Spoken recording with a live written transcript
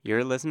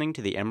You're listening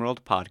to the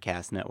Emerald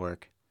Podcast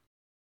Network.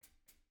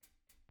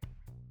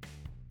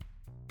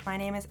 My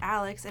name is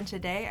Alex, and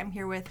today I'm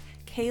here with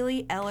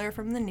Caley Eller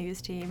from the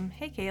news team.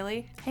 Hey,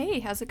 Caley.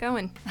 Hey, how's it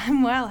going?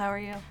 I'm well. How are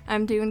you?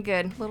 I'm doing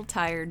good. A little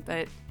tired,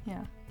 but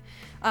yeah.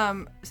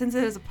 Since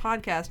it is a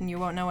podcast and you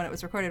won't know when it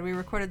was recorded, we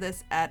recorded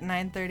this at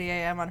 9:30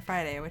 a.m. on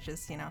Friday, which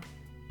is,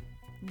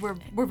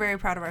 we're very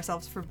proud of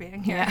ourselves for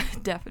being here. Yeah,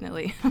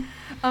 definitely.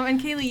 And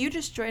Caley, you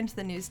just joined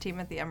the news team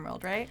at the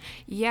Emerald, right?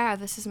 Yeah,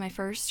 this is my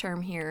first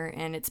term here,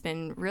 and it's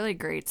been really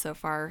great so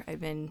far.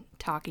 I've been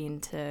talking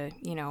to,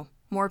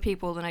 more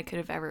people than I could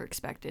have ever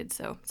expected,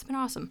 so it's been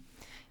awesome.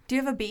 Do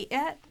you have a beat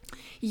yet?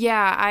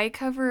 Yeah, I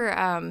cover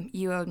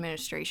UO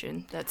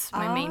administration. That's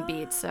my main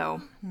beat,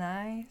 so.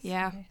 Nice.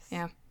 Yeah, nice.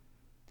 yeah.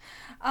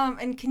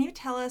 And can you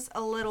tell us a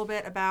little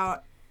bit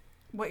about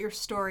what your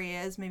story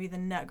is, maybe the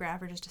nut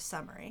graph or just a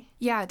summary?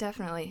 Yeah,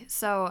 definitely.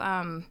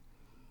 So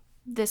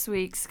this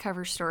week's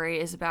cover story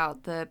is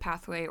about the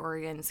Pathway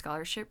Oregon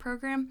Scholarship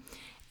Program,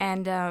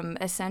 and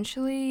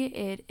essentially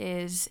it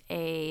is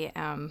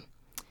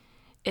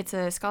it's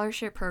a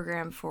scholarship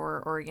program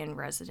for Oregon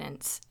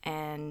residents,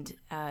 and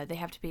they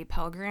have to be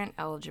Pell Grant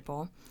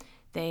eligible.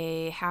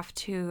 They have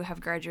to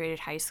have graduated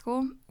high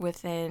school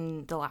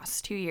within the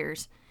last 2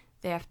 years.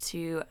 They have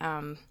to,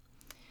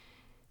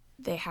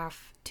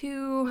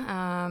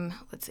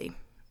 let's see.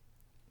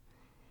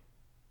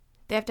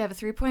 They have to have a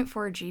 3.4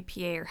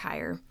 GPA or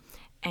higher,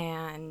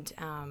 and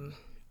I'm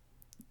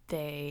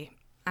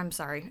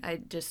sorry, I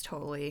just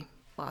totally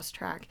lost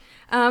track.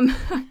 No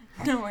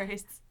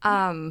worries.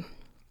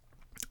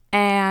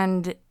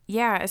 And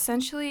yeah,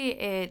 essentially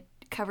it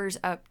covers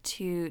up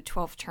to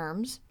 12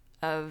 terms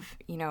of,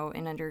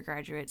 an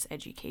undergraduate's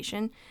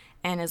education.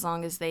 And as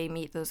long as they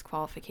meet those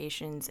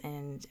qualifications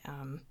and,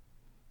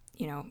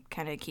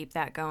 kind of keep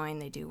that going,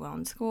 they do well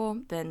in school,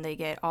 then they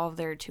get all of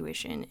their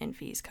tuition and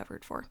fees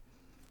covered for.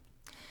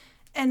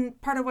 And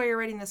part of why you're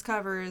writing this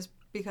cover is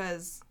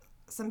because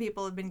some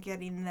people have been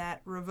getting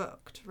that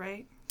revoked,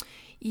 right?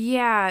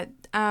 Yeah,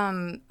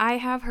 I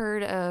have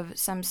heard of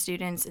some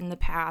students in the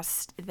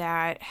past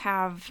that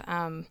have,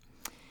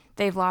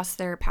 they've lost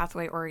their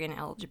Pathway Oregon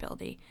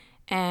eligibility.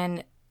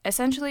 And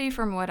essentially,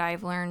 from what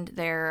I've learned,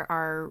 there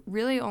are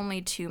really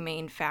only two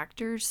main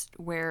factors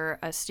where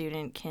a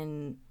student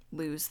can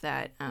lose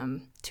that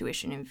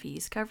tuition and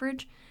fees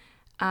coverage.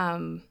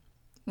 One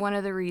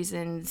of the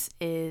reasons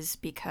is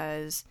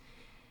because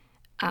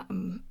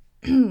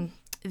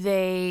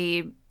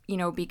they,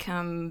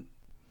 become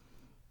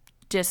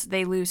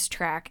they lose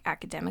track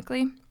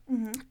academically,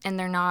 and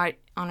they're not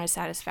on a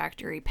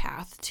satisfactory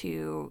path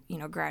to,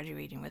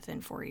 graduating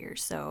within 4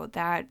 years. So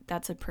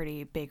that's a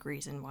pretty big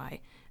reason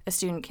why a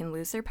student can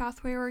lose their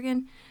Pathway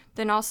Oregon.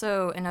 Then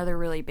also another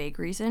really big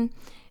reason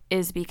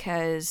is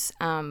because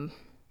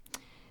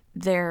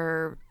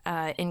their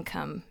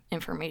income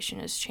information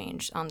has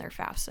changed on their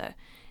FAFSA.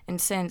 And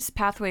since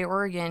Pathway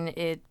Oregon,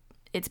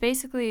 it's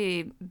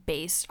basically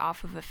based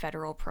off of a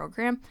federal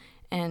program,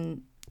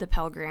 and the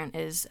Pell Grant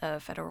is a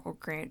federal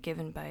grant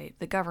given by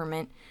the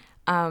government.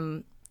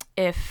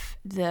 If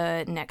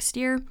the next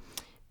year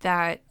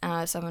that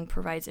someone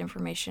provides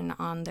information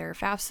on their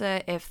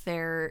FAFSA, if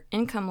their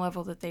income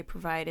level that they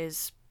provide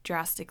is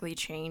drastically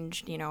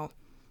changed,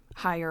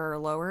 higher or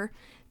lower,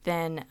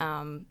 then,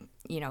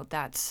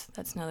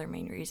 that's another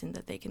main reason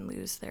that they can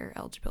lose their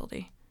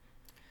eligibility.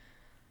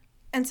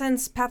 And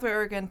since Pathway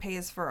Oregon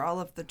pays for all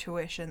of the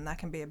tuition, that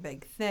can be a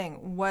big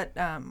thing. What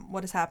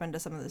has happened to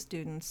some of the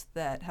students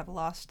that have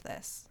lost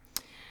this?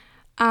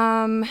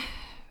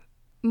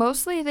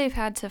 Mostly they've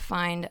had to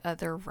find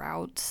other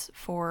routes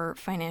for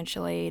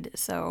financial aid.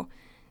 So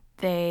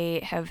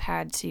they have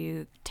had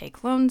to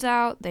take loans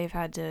out. They've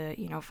had to,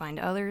 find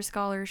other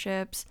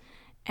scholarships.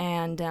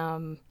 And,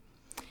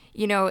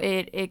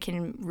 it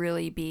can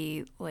really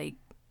be like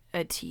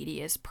a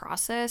tedious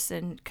process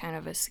and kind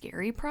of a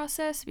scary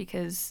process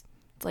because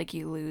it's like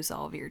you lose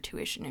all of your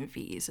tuition and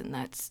fees, and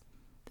that's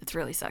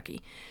really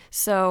sucky.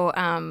 So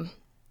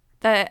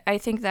I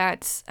think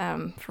that's,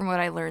 from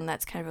what I learned,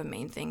 that's kind of a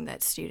main thing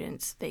that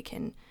students, they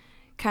can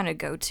kind of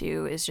go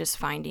to is just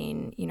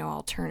finding,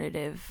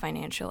 alternative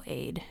financial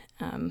aid.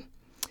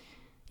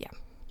 Yeah.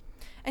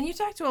 And you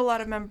talk to a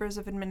lot of members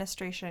of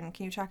administration.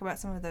 Can you talk about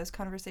some of those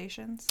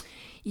conversations?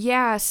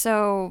 Yeah,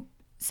 so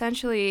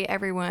essentially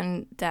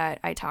everyone that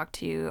I talked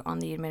to on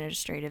the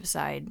administrative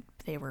side,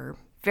 they were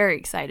very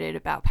excited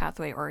about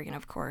Pathway Oregon,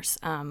 of course.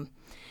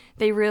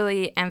 They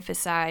really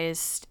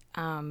emphasized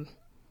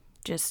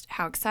just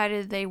how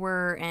excited they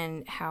were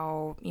and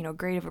how,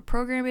 great of a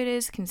program it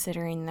is,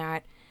 considering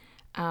that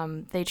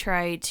they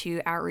try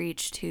to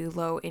outreach to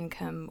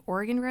low-income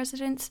Oregon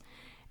residents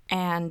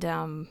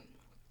and,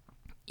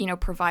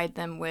 provide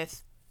them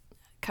with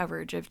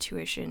coverage of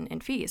tuition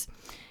and fees.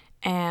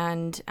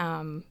 And,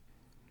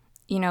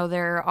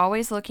 they're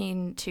always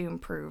looking to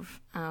improve.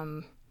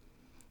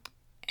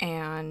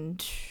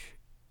 And,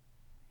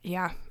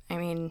 yeah, I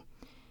mean,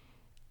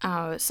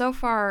 so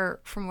far,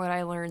 from what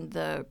I learned,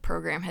 the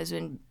program has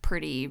been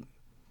pretty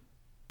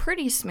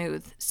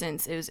smooth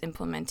since it was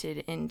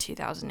implemented in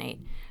 2008.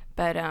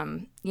 But,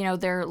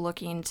 they're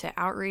looking to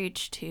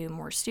outreach to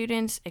more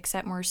students,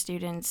 accept more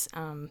students,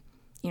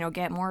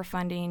 get more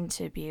funding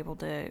to be able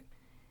to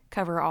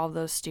cover all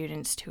those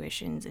students'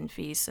 tuitions and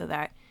fees so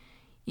that,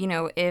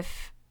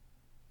 if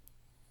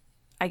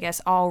I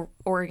guess all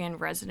Oregon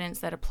residents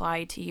that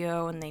apply to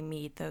UO and they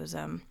meet those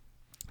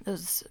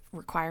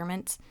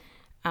requirements,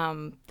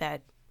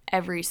 that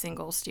every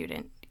single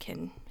student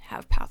can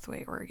have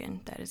Pathway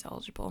Oregon that is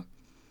eligible.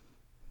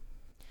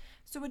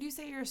 So would you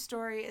say your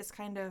story is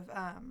kind of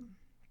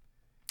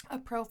a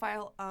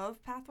profile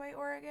of Pathway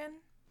Oregon?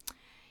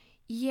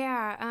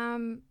 Yeah,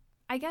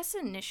 I guess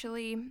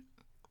initially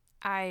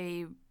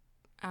I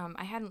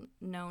hadn't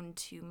known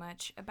too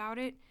much about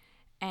it,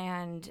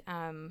 and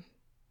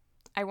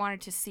I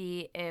wanted to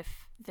see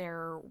if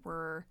there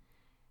were,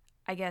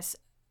 I guess,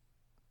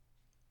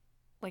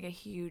 like a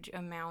huge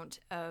amount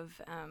of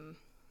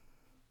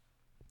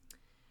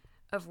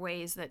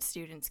ways that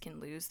students can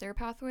lose their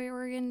Pathway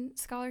Oregon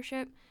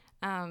scholarship,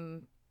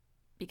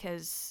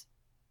 because,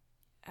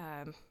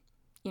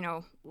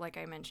 like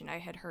I mentioned, I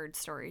had heard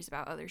stories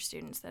about other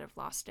students that have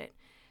lost it.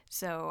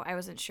 So I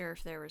wasn't sure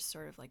if there was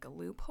sort of like a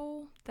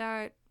loophole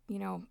that,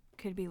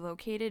 could be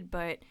located.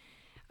 But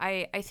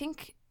I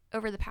think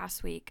over the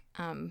past week,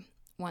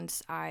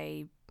 once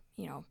I,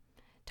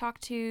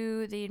 talked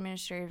to the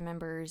administrative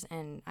members,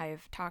 and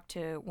I've talked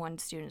to one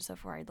student so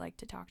far, I'd like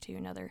to talk to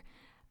another,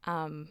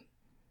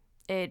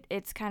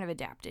 it's kind of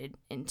adapted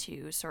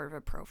into sort of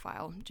a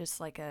profile, just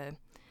like an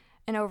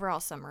overall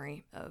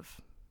summary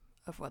of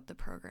what the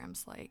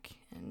program's like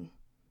and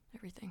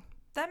everything.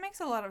 That makes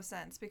a lot of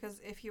sense, because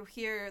if you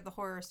hear the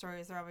horror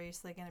stories, they're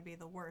obviously going to be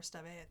the worst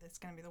of it. It's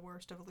going to be the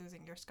worst of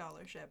losing your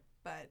scholarship.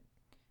 But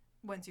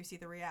once you see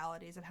the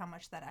realities of how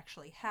much that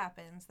actually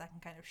happens, that can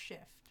kind of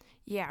shift.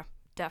 Yeah,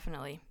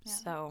 definitely. Yeah.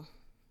 So,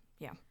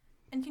 yeah.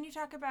 And can you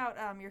talk about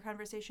your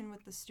conversation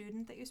with the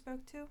student that you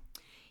spoke to?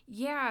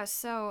 Yeah,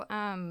 so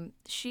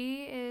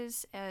she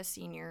is a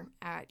senior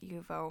at U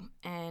of O,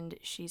 and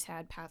she's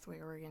had Pathway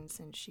Oregon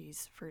since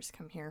she's first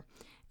come here.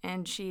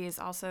 And she is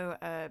also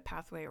a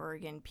Pathway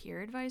Oregon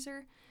peer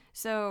advisor.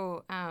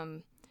 So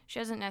she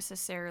doesn't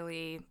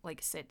necessarily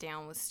like sit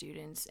down with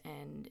students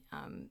and,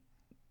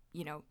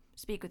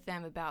 speak with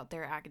them about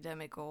their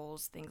academic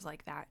goals, things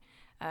like that.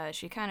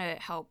 She kind of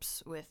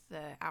helps with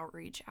the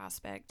outreach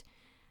aspect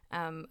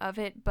of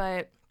it.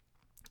 But,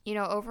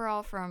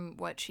 overall from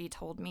what she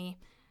told me,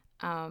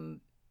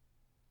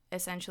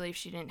 essentially if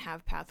she didn't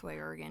have Pathway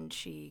Oregon,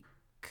 she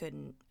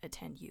couldn't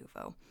attend U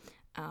of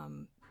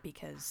O,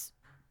 because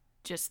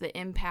just the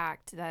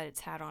impact that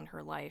it's had on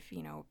her life,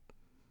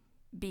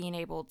 being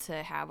able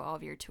to have all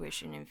of your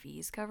tuition and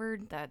fees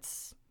covered,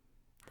 that's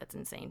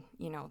insane.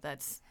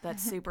 That's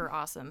super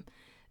awesome.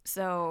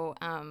 So,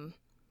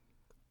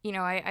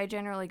 I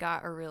generally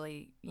got a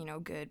really,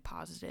 good,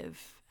 positive,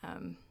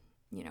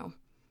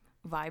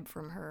 vibe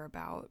from her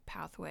about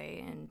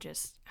Pathway and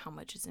just how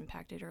much it's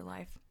impacted her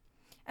life.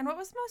 And what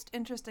was the most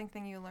interesting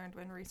thing you learned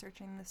when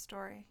researching this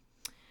story?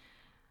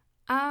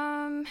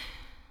 That's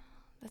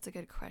a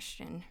good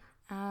question.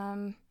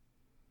 I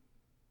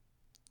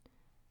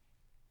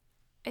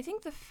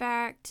think the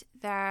fact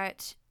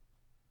that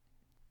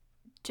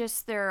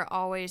just they're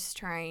always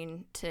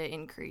trying to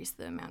increase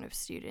the amount of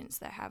students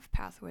that have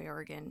Pathway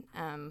Oregon.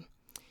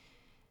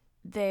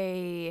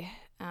 There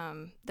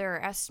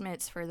are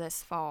estimates for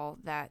this fall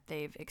that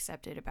they've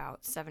accepted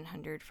about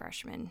 700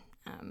 freshmen.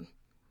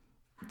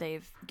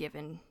 They've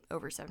given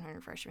over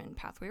 700 freshmen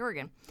Pathway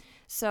Oregon.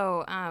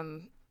 So,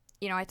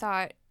 I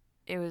thought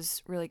it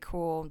was really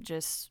cool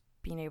just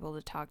being able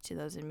to talk to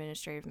those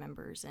administrative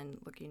members and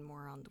looking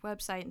more on the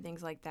website and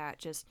things like that,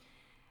 just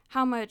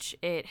how much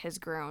it has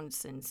grown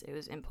since it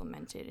was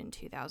implemented in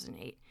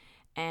 2008.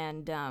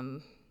 And,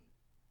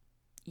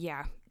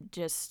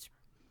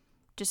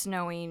 just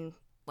knowing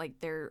like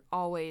they're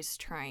always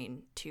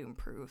trying to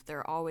improve.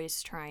 They're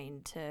always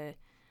trying to,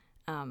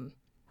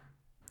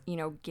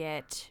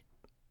 get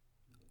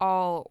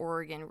all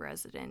Oregon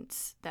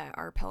residents that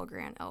are Pell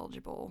Grant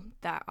eligible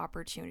that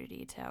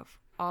opportunity to have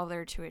all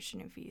their tuition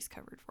and fees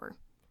covered for.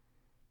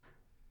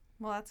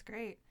 Well, that's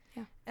great.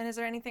 Yeah. And is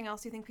there anything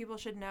else you think people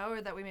should know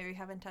or that we maybe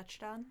haven't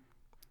touched on?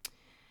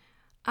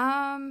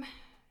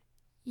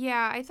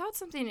 Yeah, I thought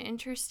something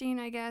interesting,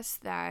 I guess,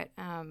 that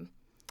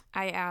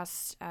I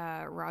asked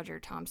Roger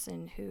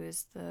Thompson, who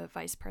is the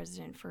vice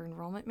president for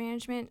enrollment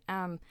management.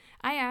 I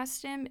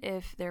asked him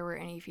if there were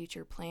any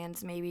future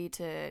plans maybe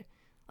to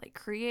like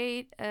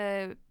create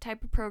a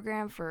type of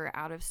program for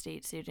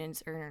out-of-state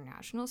students or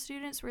international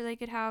students where they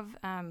could have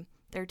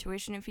their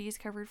tuition and fees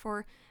covered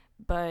for.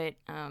 But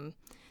the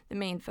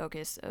main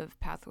focus of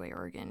Pathway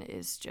Oregon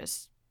is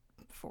just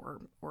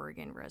for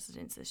Oregon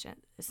residents,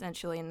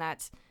 essentially, and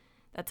that's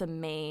a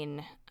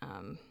main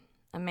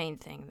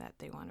thing that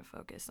they want to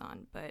focus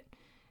on. But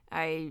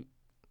I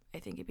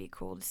think it'd be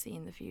cool to see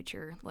in the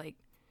future, like,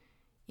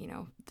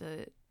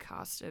 the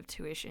cost of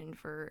tuition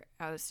for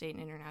out-of-state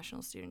and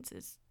international students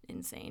is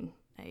insane.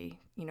 I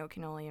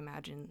can only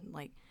imagine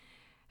like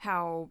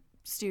how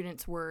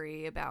students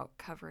worry about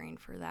covering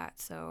for that.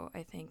 So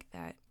I think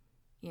that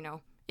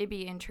it'd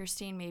be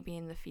interesting maybe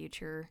in the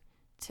future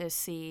to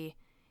see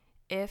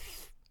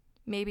if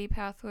maybe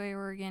Pathway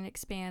Oregon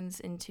expands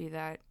into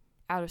that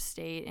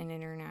out-of-state and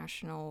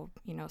international,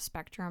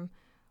 spectrum,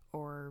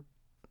 or,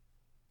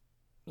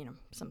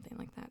 something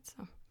like that.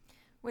 So,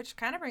 which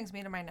kind of brings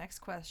me to my next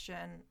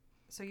question.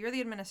 So you're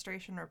the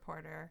administration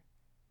reporter.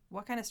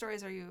 What kind of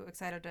stories are you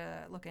excited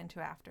to look into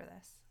after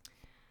this?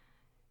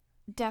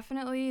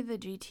 Definitely the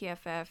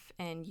GTFF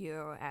and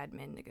UO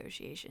admin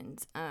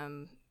negotiations.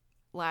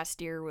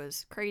 Last year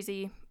was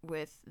crazy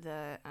with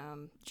the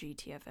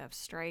GTFF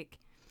strike.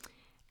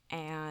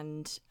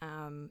 And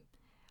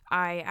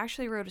I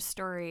actually wrote a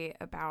story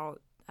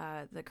about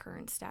the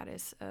current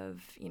status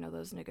of,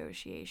 those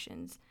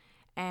negotiations.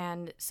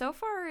 And so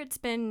far, it's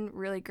been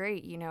really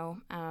great,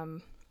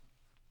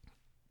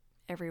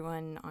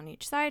 Everyone on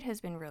each side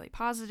has been really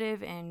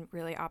positive and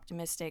really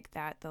optimistic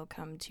that they'll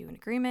come to an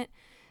agreement.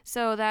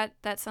 So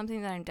that's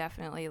something that I'm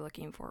definitely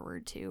looking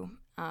forward to.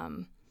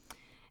 And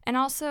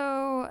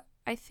also,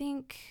 I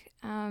think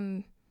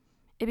it'd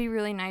be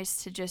really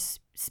nice to just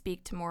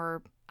speak to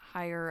more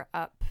higher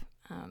up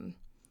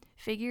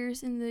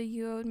figures in the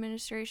UO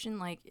administration.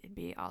 Like, it'd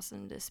be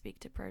awesome to speak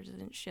to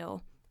President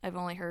Schill. I've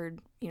only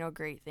heard,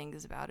 great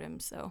things about him.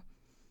 So,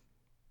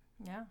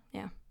 yeah.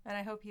 And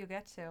I hope you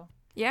get to.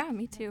 Yeah,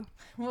 me too.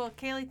 Well,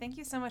 Caley, thank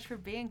you so much for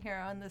being here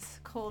on this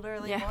cold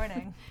early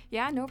morning.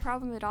 Yeah, no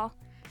problem at all.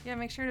 Yeah,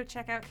 make sure to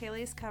check out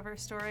Caley's cover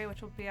story,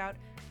 which will be out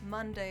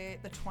Monday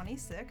the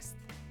 26th.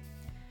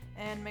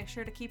 And make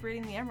sure to keep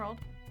reading The Emerald.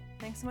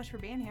 Thanks so much for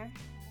being here.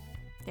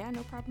 Yeah,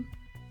 no problem.